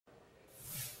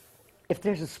if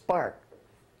there's a spark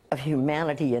of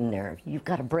humanity in there, you've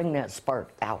got to bring that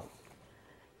spark out.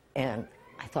 And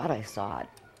I thought I saw it,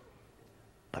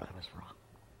 but I was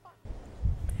wrong.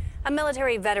 A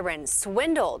military veteran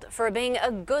swindled for being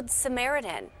a good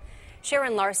Samaritan.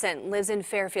 Sharon Larson lives in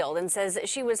Fairfield and says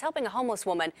she was helping a homeless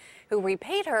woman who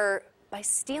repaid her by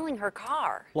stealing her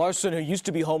car. Larson, who used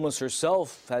to be homeless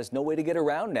herself, has no way to get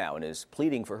around now and is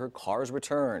pleading for her car's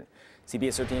return.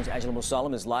 CBS 13's Angela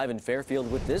Musalam is live in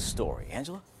Fairfield with this story.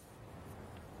 Angela?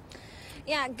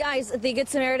 Yeah, guys, the Good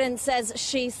Samaritan says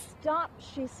she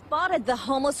spotted the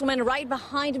homeless woman right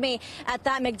behind me at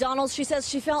that McDonald's. She says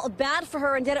she felt bad for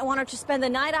her and didn't want her to spend the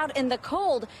night out in the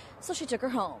cold, so she took her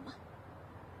home.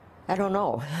 I don't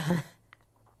know.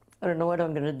 I don't know what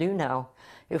I'm going to do now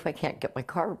if I can't get my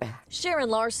car back. Sharon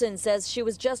Larson says she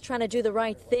was just trying to do the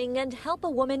right thing and help a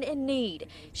woman in need.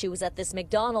 She was at this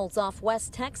McDonald's off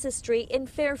West Texas Street in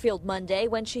Fairfield Monday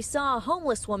when she saw a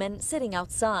homeless woman sitting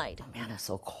outside. Man, it's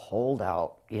so cold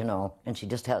out, you know, and she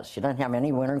doesn't have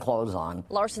any winter clothes on.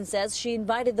 Larson says she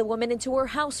invited the woman into her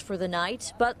house for the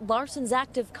night, but Larson's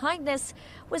act of kindness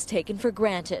was taken for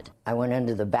granted. I went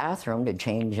into the bathroom to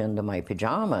change into my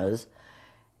pajamas,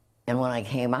 and when I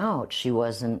came out, she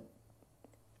wasn't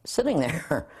sitting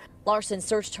there. Larson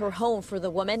searched her home for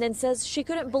the woman and says she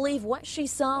couldn't believe what she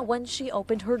saw when she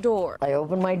opened her door. I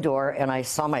opened my door and I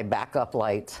saw my backup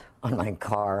lights on my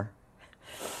car.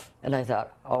 And I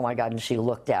thought, oh my God, and she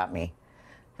looked at me.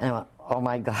 And I went, oh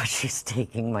my God, she's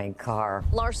taking my car.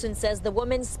 Larson says the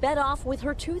woman sped off with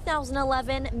her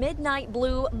 2011 midnight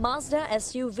blue Mazda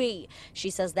SUV.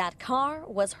 She says that car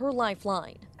was her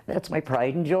lifeline. That's my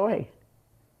pride and joy.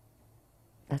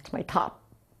 That's my top.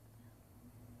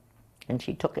 And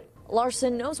she took it.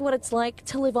 Larson knows what it's like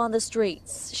to live on the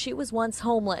streets. She was once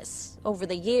homeless. Over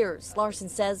the years, Larson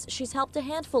says she's helped a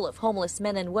handful of homeless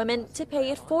men and women to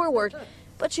pay it forward,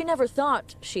 but she never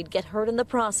thought she'd get hurt in the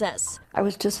process. I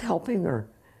was just helping her.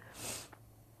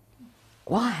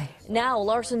 Why? Now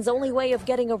Larson's only way of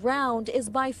getting around is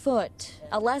by foot,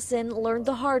 a lesson learned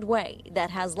the hard way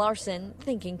that has Larson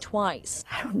thinking twice.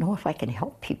 I don't know if I can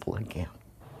help people again.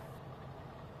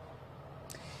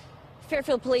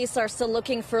 Fairfield police are still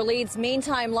looking for leads.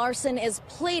 Meantime, Larson is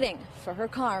pleading for her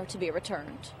car to be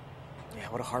returned. Yeah,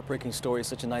 what a heartbreaking story.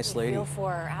 Such a nice lady. Feel for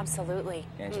her, absolutely.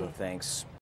 Angela, thanks.